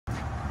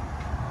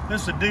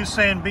This is a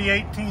Doosan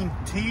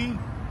B18T.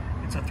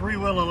 It's a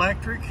three-wheel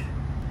electric,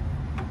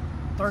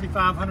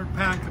 3,500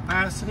 pound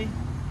capacity.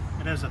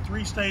 It has a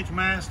three-stage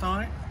mast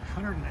on it,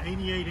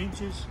 188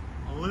 inches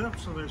of lift,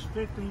 so there's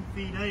 15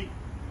 feet 8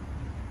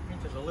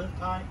 inches of lift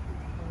height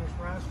on this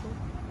rascal.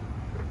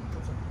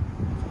 It's an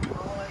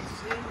all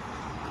AC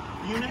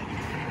unit.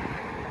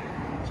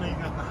 So you've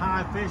got the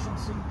high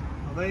efficiency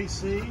of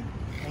AC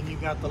and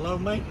you've got the low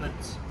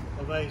maintenance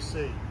of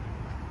AC.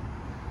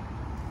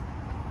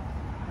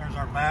 There's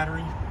our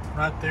battery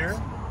right there.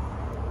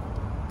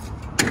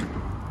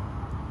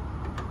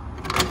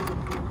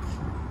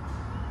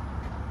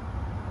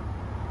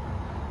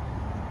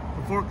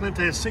 The forklift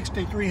has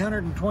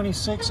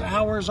 6,326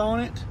 hours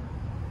on it,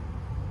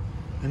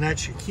 and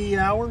that's your key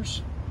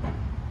hours.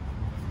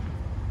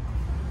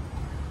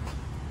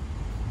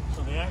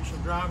 So the actual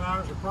drive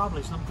hours are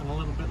probably something a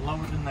little bit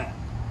lower than that.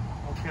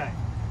 Okay,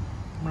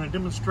 I'm going to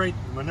demonstrate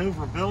the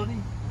maneuverability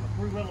of a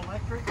three-wheel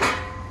electric.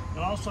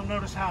 You'll also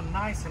notice how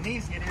nice and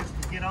easy it is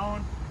to get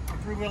on a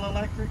three-wheel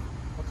electric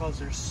because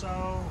they're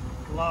so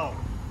low.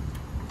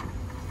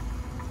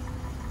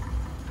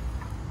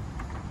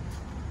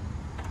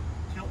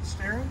 Tilt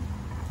steering.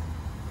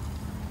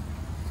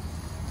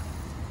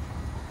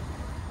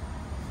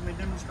 Let me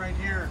demonstrate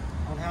here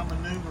on how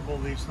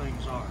maneuverable these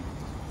things are.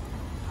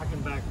 I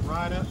can back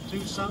right up to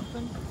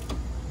something.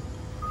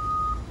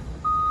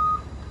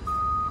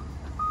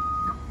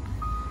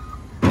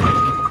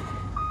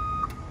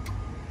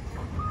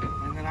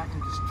 And then I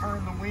can just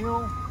turn the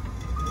wheel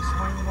and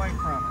swing away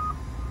from it.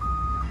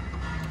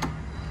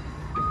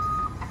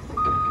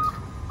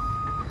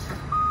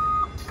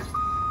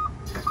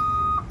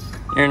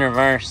 You're in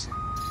reverse.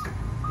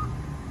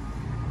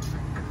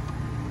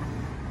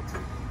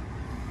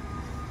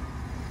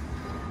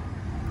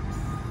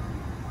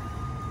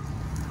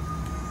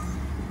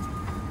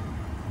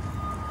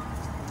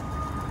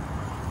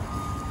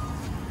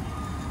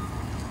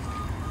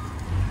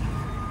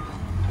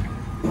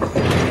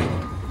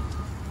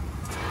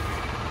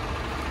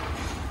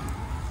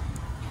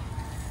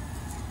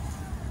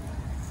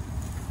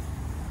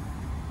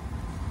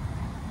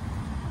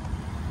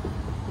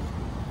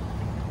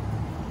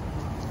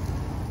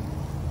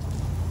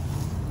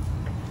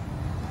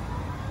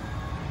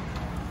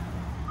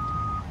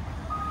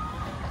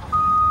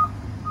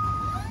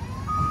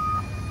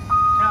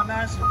 How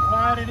nice and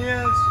quiet it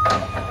is.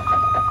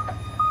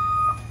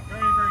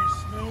 Very, very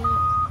smooth.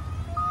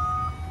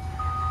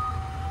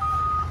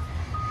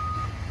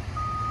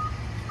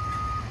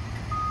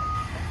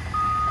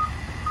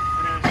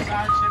 It has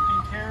side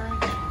shifting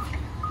carriage.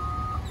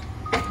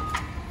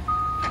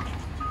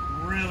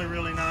 Really,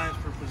 really nice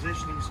for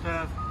positioning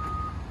stuff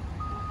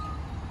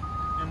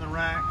in the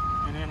rack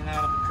and in and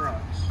out of the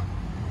trucks.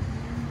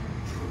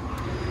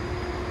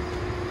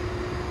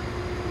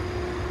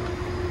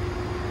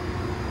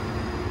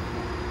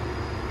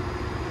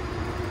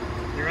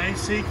 Your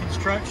AC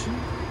construction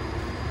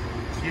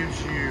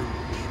gives you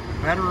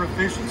better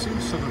efficiency,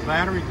 so the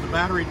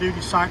battery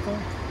duty cycle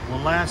will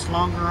last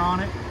longer on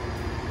it,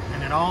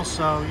 and it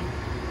also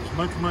is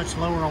much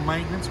lower on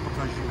maintenance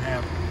because you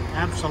have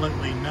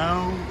absolutely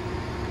no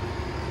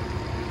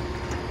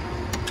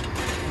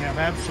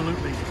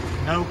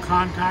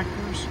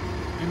contactors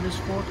in this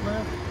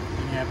forklift,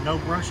 and you have no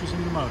brushes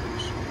in the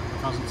motors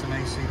because it's an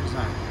AC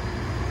design.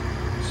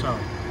 So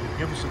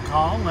give us a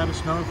call, let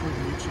us know if we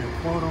can get you a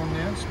quote on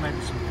this, maybe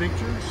some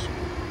pictures,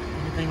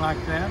 anything like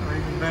that, or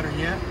even better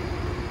yet,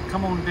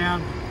 come on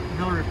down to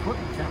Miller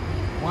Equipment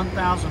Company,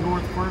 1000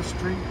 North 1st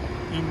Street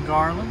in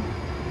Garland.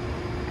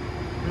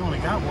 We only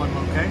got one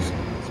location,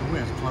 so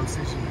we're as close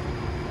as you.